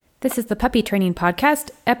This is the Puppy Training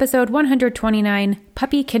Podcast, episode 129,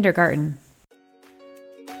 Puppy Kindergarten.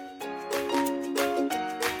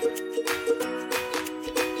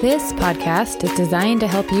 This podcast is designed to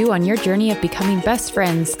help you on your journey of becoming best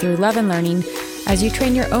friends through love and learning as you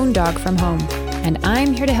train your own dog from home. And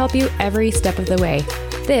I'm here to help you every step of the way.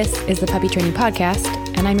 This is the Puppy Training Podcast,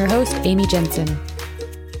 and I'm your host, Amy Jensen.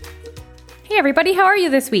 Hey everybody, how are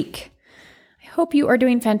you this week? I hope you are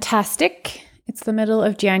doing fantastic. It's the middle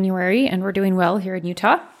of January and we're doing well here in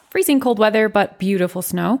Utah. Freezing cold weather, but beautiful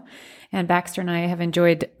snow. And Baxter and I have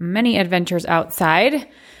enjoyed many adventures outside.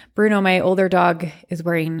 Bruno, my older dog, is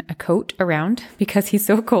wearing a coat around because he's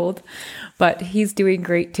so cold, but he's doing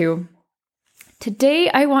great too. Today,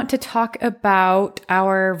 I want to talk about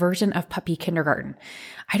our version of Puppy Kindergarten.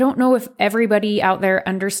 I don't know if everybody out there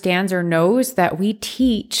understands or knows that we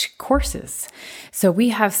teach courses. So we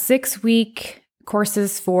have 6-week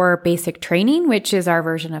courses for basic training, which is our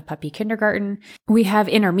version of Puppy Kindergarten. We have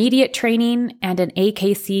intermediate training and an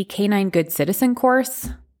AKC Canine Good Citizen course.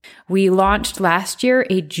 We launched last year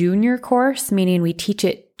a junior course, meaning we teach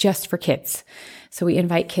it just for kids. So we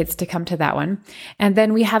invite kids to come to that one. And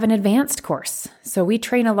then we have an advanced course. So we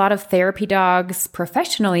train a lot of therapy dogs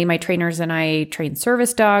professionally. My trainers and I train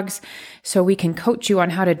service dogs. So we can coach you on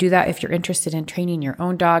how to do that if you're interested in training your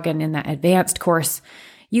own dog. And in that advanced course,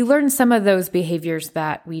 you learn some of those behaviors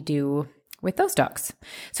that we do with those dogs.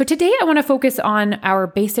 So today I want to focus on our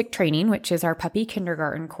basic training, which is our Puppy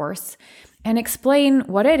Kindergarten course, and explain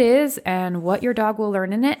what it is and what your dog will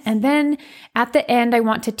learn in it. And then at the end, I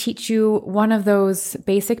want to teach you one of those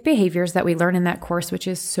basic behaviors that we learn in that course, which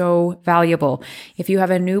is so valuable. If you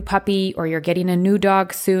have a new puppy or you're getting a new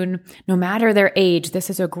dog soon, no matter their age, this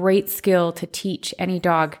is a great skill to teach any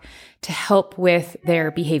dog to help with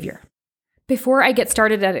their behavior. Before I get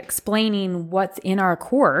started at explaining what's in our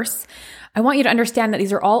course, I want you to understand that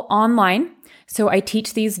these are all online. So I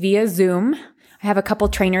teach these via Zoom. I have a couple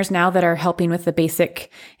trainers now that are helping with the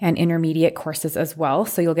basic and intermediate courses as well.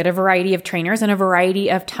 So you'll get a variety of trainers and a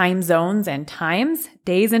variety of time zones and times,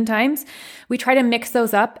 days and times. We try to mix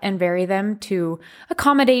those up and vary them to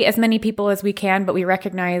accommodate as many people as we can, but we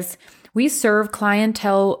recognize we serve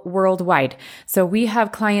clientele worldwide. So we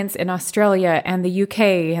have clients in Australia and the UK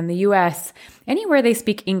and the US, anywhere they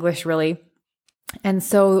speak English really. And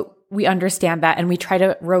so we understand that and we try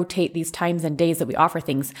to rotate these times and days that we offer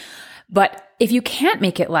things. But if you can't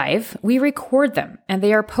make it live, we record them and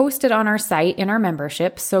they are posted on our site in our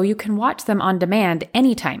membership so you can watch them on demand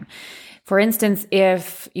anytime. For instance,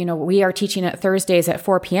 if we are teaching at Thursdays at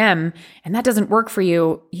 4 p.m. and that doesn't work for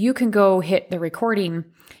you, you can go hit the recording,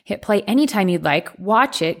 hit play anytime you'd like,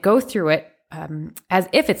 watch it, go through it as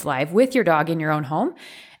if it's live with your dog in your own home.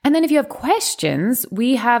 And then if you have questions,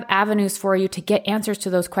 we have avenues for you to get answers to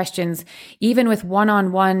those questions, even with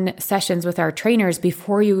one-on-one sessions with our trainers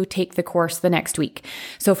before you take the course the next week.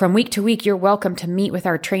 So from week to week, you're welcome to meet with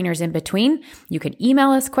our trainers in between. You can email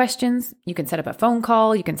us questions. You can set up a phone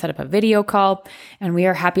call. You can set up a video call. And we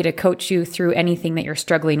are happy to coach you through anything that you're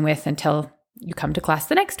struggling with until you come to class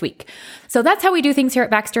the next week. So that's how we do things here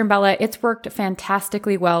at Baxter & Bella. It's worked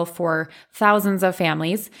fantastically well for thousands of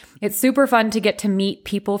families. It's super fun to get to meet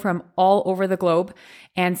people from all over the globe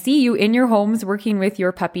and see you in your homes working with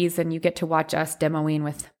your puppies, and you get to watch us demoing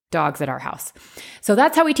with dogs at our house. So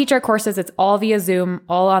that's how we teach our courses. It's all via Zoom,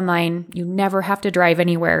 all online. You never have to drive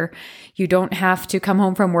anywhere. You don't have to come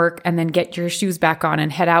home from work and then get your shoes back on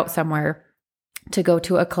and head out somewhere to go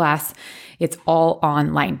to a class. It's all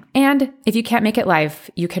online. And if you can't make it live,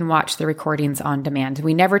 you can watch the recordings on demand.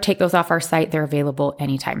 We never take those off our site. They're available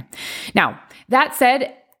anytime. Now, that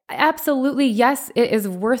said, absolutely, yes, it is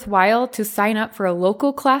worthwhile to sign up for a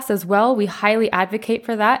local class as well. We highly advocate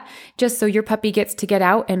for that, just so your puppy gets to get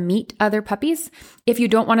out and meet other puppies. If you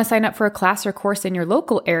don't want to sign up for a class or course in your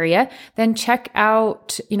local area, then check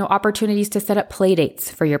out, opportunities to set up play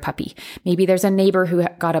dates for your puppy. Maybe there's a neighbor who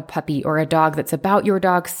got a puppy or a dog that's about your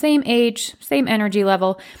dog's same age, same energy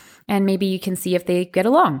level, and maybe you can see if they get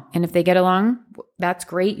along. And if they get along, that's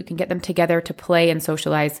great. You can get them together to play and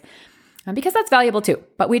socialize, because that's valuable too.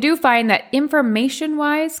 But we do find that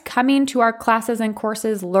information-wise, coming to our classes and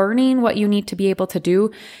courses, learning what you need to be able to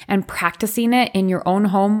do and practicing it in your own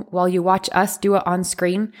home while you watch us do it on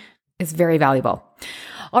screen is very valuable.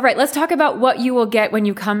 All right, let's talk about what you will get when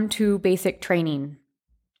you come to basic training.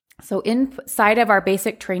 So inside of our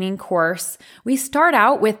basic training course, we start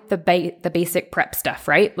out with the basic prep stuff,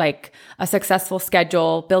 right? Like a successful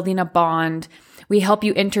schedule, building a bond. We help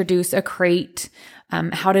you introduce a crate,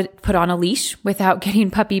 how to put on a leash without getting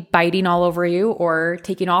puppy biting all over you or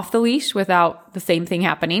taking off the leash without the same thing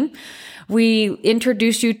happening. We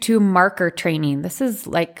introduce you to marker training. This is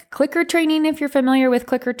like clicker training if you're familiar with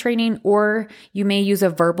clicker training, or you may use a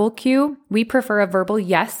verbal cue. We prefer a verbal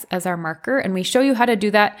yes as our marker, and we show you how to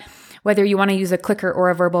do that. Whether you want to use a clicker or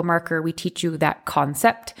a verbal marker, we teach you that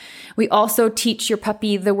concept. We also teach your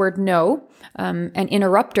puppy the word no and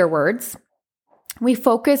interrupter words. We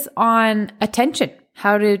focus on attention,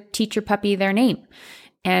 how to teach your puppy their name.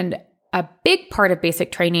 And a big part of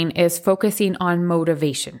basic training is focusing on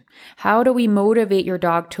motivation. How do we motivate your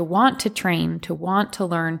dog to want to train, to want to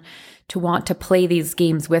learn, to want to play these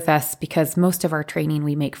games with us? Because most of our training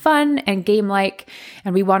we make fun and game-like,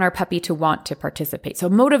 and we want our puppy to want to participate. So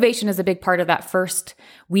motivation is a big part of that first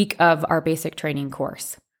week of our basic training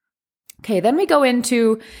course. Okay, then we go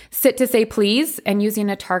into sit to say please and using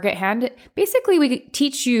a target hand. Basically, we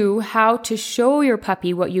teach you how to show your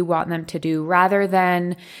puppy what you want them to do rather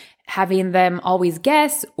than having them always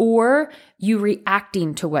guess or you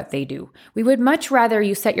reacting to what they do. We would much rather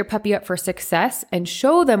you set your puppy up for success and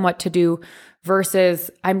show them what to do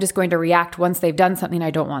versus I'm just going to react once they've done something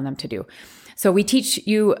I don't want them to do. So we teach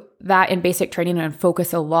you that in basic training and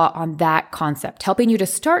focus a lot on that concept, helping you to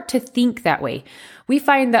start to think that way. We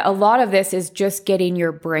find that a lot of this is just getting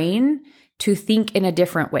your brain to think in a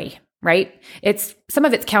different way, right? Some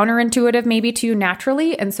of it's counterintuitive maybe to you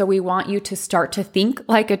naturally. And so we want you to start to think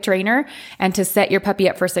like a trainer and to set your puppy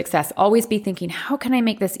up for success. Always be thinking, how can I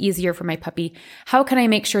make this easier for my puppy? How can I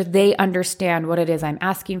make sure they understand what it is I'm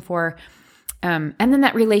asking for? And then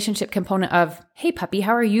that relationship component of, hey puppy,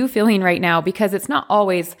 how are you feeling right now? Because it's not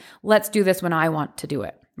always, let's do this when I want to do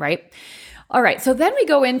it, right? All right. So then we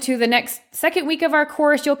go into the second week of our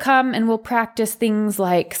course. You'll come and we'll practice things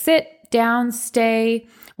like sit, down, stay.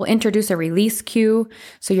 We'll introduce a release cue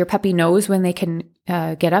so your puppy knows when they can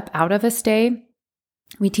get up out of a stay.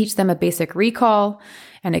 We teach them a basic recall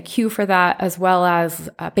and a cue for that, as well as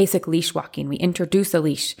basic leash walking. We introduce a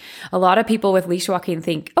leash. A lot of people with leash walking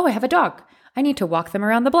think, oh, I have a dog. I need to walk them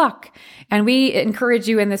around the block. And we encourage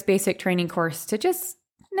you in this basic training course to just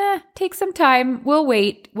take some time. We'll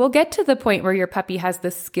wait. We'll get to the point where your puppy has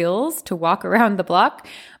the skills to walk around the block.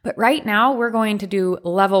 But right now we're going to do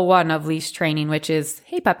level 1 of leash training, which is,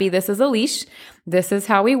 hey puppy, this is a leash. This is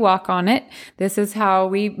how we walk on it. This is how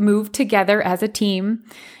we move together as a team.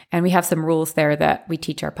 And we have some rules there that we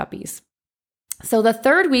teach our puppies. So the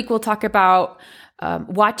third week, we'll talk about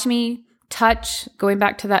watch me, touch, going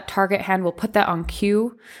back to that target hand, we'll put that on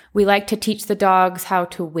cue. We like to teach the dogs how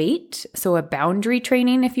to wait. So a boundary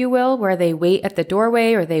training, if you will, where they wait at the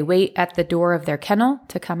doorway or they wait at the door of their kennel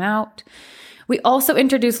to come out. We also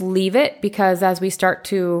introduce leave it because as we start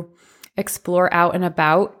to explore out and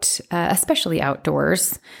about, especially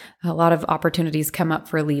outdoors, a lot of opportunities come up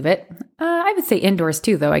for leave it. I would say indoors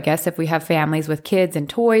too, though, I guess, if we have families with kids and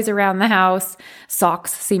toys around the house.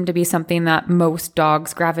 Socks seem to be something that most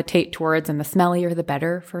dogs gravitate towards, and the smellier the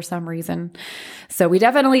better for some reason. So we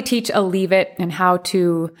definitely teach a leave it and how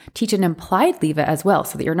to teach an implied leave it as well,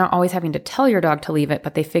 so that you're not always having to tell your dog to leave it,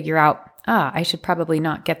 but they figure out, I should probably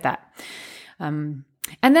not get that.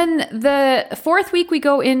 And then the fourth week, we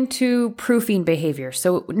go into proofing behavior.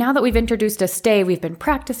 So now that we've introduced a stay, we've been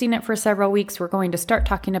practicing it for several weeks. We're going to start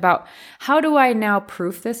talking about how do I now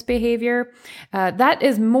proof this behavior? That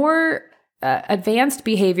is more advanced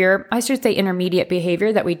behavior, I should say intermediate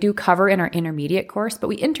behavior that we do cover in our intermediate course, but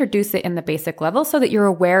we introduce it in the basic level so that you're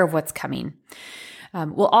aware of what's coming.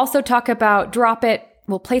 We'll also talk about drop it.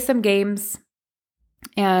 We'll play some games,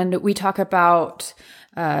 and we talk about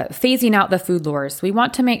phasing out the food lures. We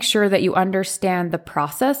want to make sure that you understand the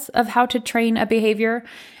process of how to train a behavior,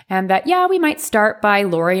 and that, we might start by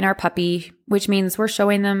luring our puppy, which means we're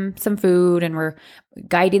showing them some food and we're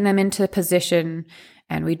guiding them into position.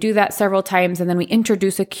 And we do that several times. And then we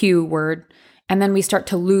introduce a cue word, and then we start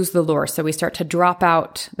to lose the lure. So we start to drop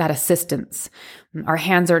out that assistance. Our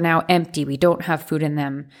hands are now empty. We don't have food in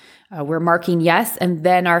them. We're marking yes, and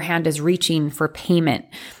then our hand is reaching for payment.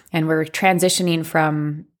 And we're transitioning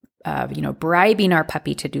from, bribing our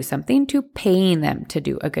puppy to do something to paying them to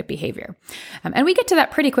do a good behavior. And we get to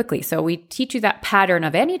that pretty quickly. So we teach you that pattern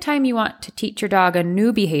of anytime you want to teach your dog a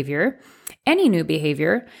new behavior, any new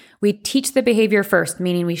behavior, we teach the behavior first,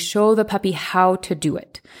 meaning we show the puppy how to do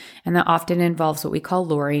it. And that often involves what we call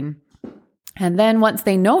luring. And then once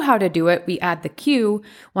they know how to do it, we add the cue.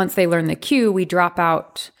 Once they learn the cue, we drop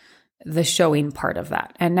out the showing part of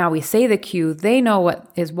that. And now we say the cue, they know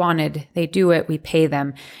what is wanted, they do it, we pay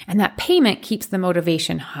them. And that payment keeps the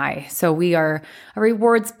motivation high. So we are a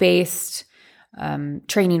rewards-based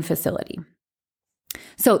training facility.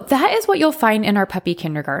 So that is what you'll find in our puppy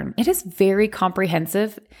kindergarten. It is very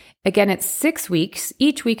comprehensive. Again, it's 6 weeks.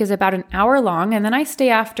 Each week is about an hour long. And then I stay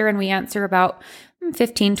after and we answer about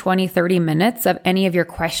 15, 20, 30 minutes of any of your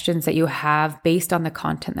questions that you have based on the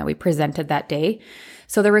content that we presented that day.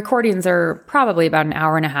 So the recordings are probably about an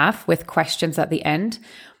hour and a half with questions at the end.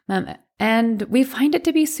 And we find it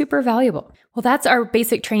to be super valuable. Well, that's our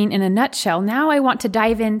basic training in a nutshell. Now I want to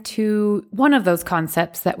dive into one of those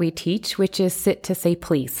concepts that we teach, which is sit to say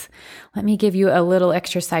please. Let me give you a little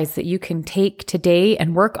exercise that you can take today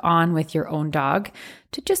and work on with your own dog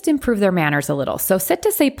to just improve their manners a little. So sit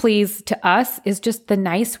to say please to us is just the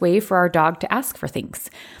nice way for our dog to ask for things.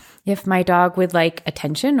 If my dog would like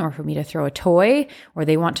attention or for me to throw a toy or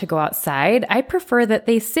they want to go outside, I prefer that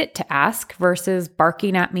they sit to ask versus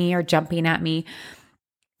barking at me or jumping at me,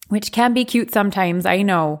 which can be cute sometimes, I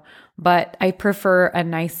know, but I prefer a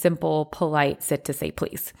nice, simple, polite sit to say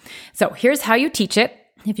please. So here's how you teach it.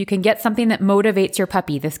 If you can get something that motivates your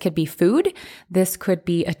puppy, this could be food, this could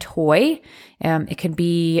be a toy, it could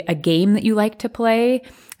be a game that you like to play.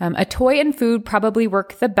 A toy and food probably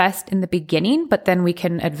work the best in the beginning, but then we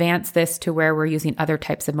can advance this to where we're using other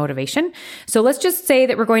types of motivation. So let's just say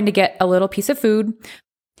that we're going to get a little piece of food.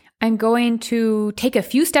 I'm going to take a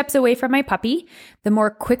few steps away from my puppy. The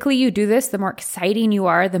more quickly you do this, the more exciting you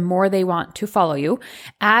are, the more they want to follow you.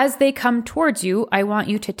 As they come towards you, I want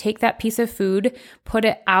you to take that piece of food, put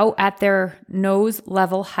it out at their nose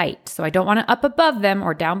level height. So I don't want it up above them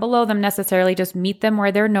or down below them necessarily, just meet them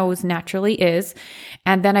where their nose naturally is.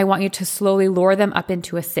 And then I want you to slowly lure them up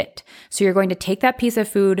into a sit. So you're going to take that piece of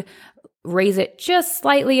food, raise it just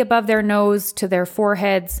slightly above their nose to their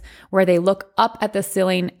foreheads where they look up at the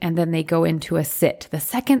ceiling and then they go into a sit. The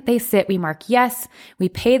second they sit, we mark yes, we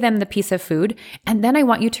pay them the piece of food, and then I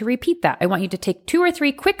want you to repeat that. I want you to take 2 or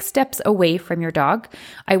 3 quick steps away from your dog.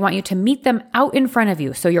 I want you to meet them out in front of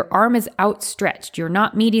you. So your arm is outstretched. You're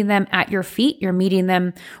not meeting them at your feet. You're meeting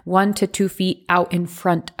them 1 to 2 feet out in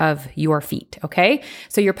front of your feet. Okay.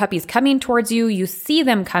 So your puppy's coming towards you. You see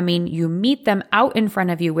them coming. You meet them out in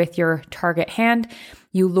front of you with your target hand.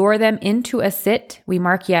 You lure them into a sit. We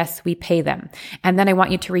mark yes, we pay them. And then I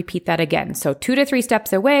want you to repeat that again. So 2 to 3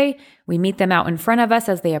 steps away, we meet them out in front of us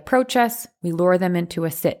as they approach us. We lure them into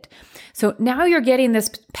a sit. So now you're getting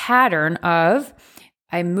this pattern of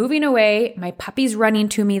I'm moving away. My puppy's running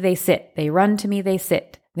to me. They sit. They run to me. They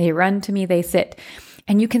sit. They run to me. They sit.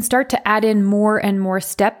 And you can start to add in more and more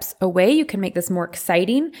steps away. You can make this more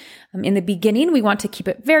exciting. In the beginning, we want to keep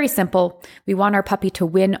it very simple. We want our puppy to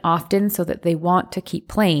win often so that they want to keep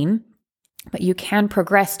playing. But you can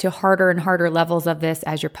progress to harder and harder levels of this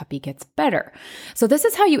as your puppy gets better. So this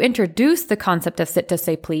is how you introduce the concept of sit to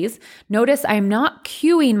say please. Notice I'm not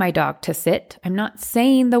cueing my dog to sit. I'm not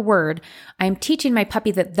saying the word. I'm teaching my puppy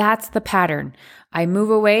that that's the pattern. I move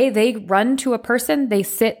away, they run to a person, they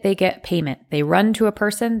sit, they get payment. They run to a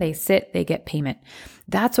person, they sit, they get payment.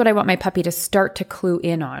 That's what I want my puppy to start to clue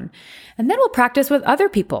in on. And then we'll practice with other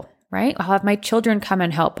people, right? I'll have my children come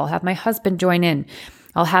and help. I'll have my husband join in.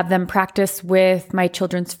 I'll have them practice with my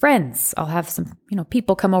children's friends. I'll have some,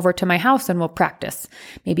 people come over to my house and we'll practice.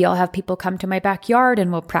 Maybe I'll have people come to my backyard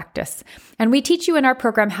and we'll practice. And we teach you in our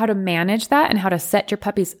program how to manage that and how to set your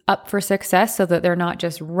puppies up for success so that they're not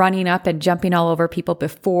just running up and jumping all over people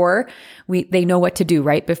before they know what to do,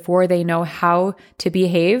 right? Before they know how to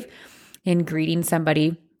behave in greeting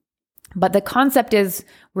somebody. But the concept is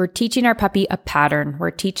we're teaching our puppy a pattern.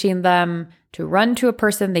 We're teaching them to run to a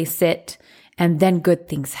person, they sit, and then good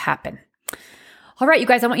things happen. All right, you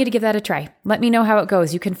guys, I want you to give that a try. Let me know how it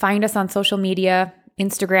goes. You can find us on social media,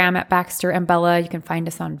 Instagram at Baxter and Bella. You can find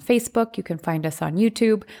us on Facebook. You can find us on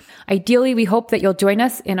YouTube. Ideally, we hope that you'll join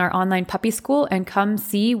us in our online puppy school and come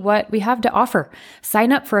see what we have to offer.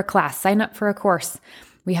 Sign up for a class, sign up for a course.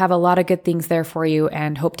 We have a lot of good things there for you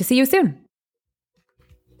and hope to see you soon.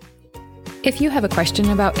 If you have a question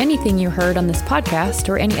about anything you heard on this podcast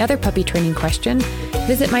or any other puppy training question,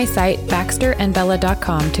 visit my site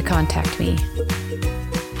baxterandbella.com to contact me.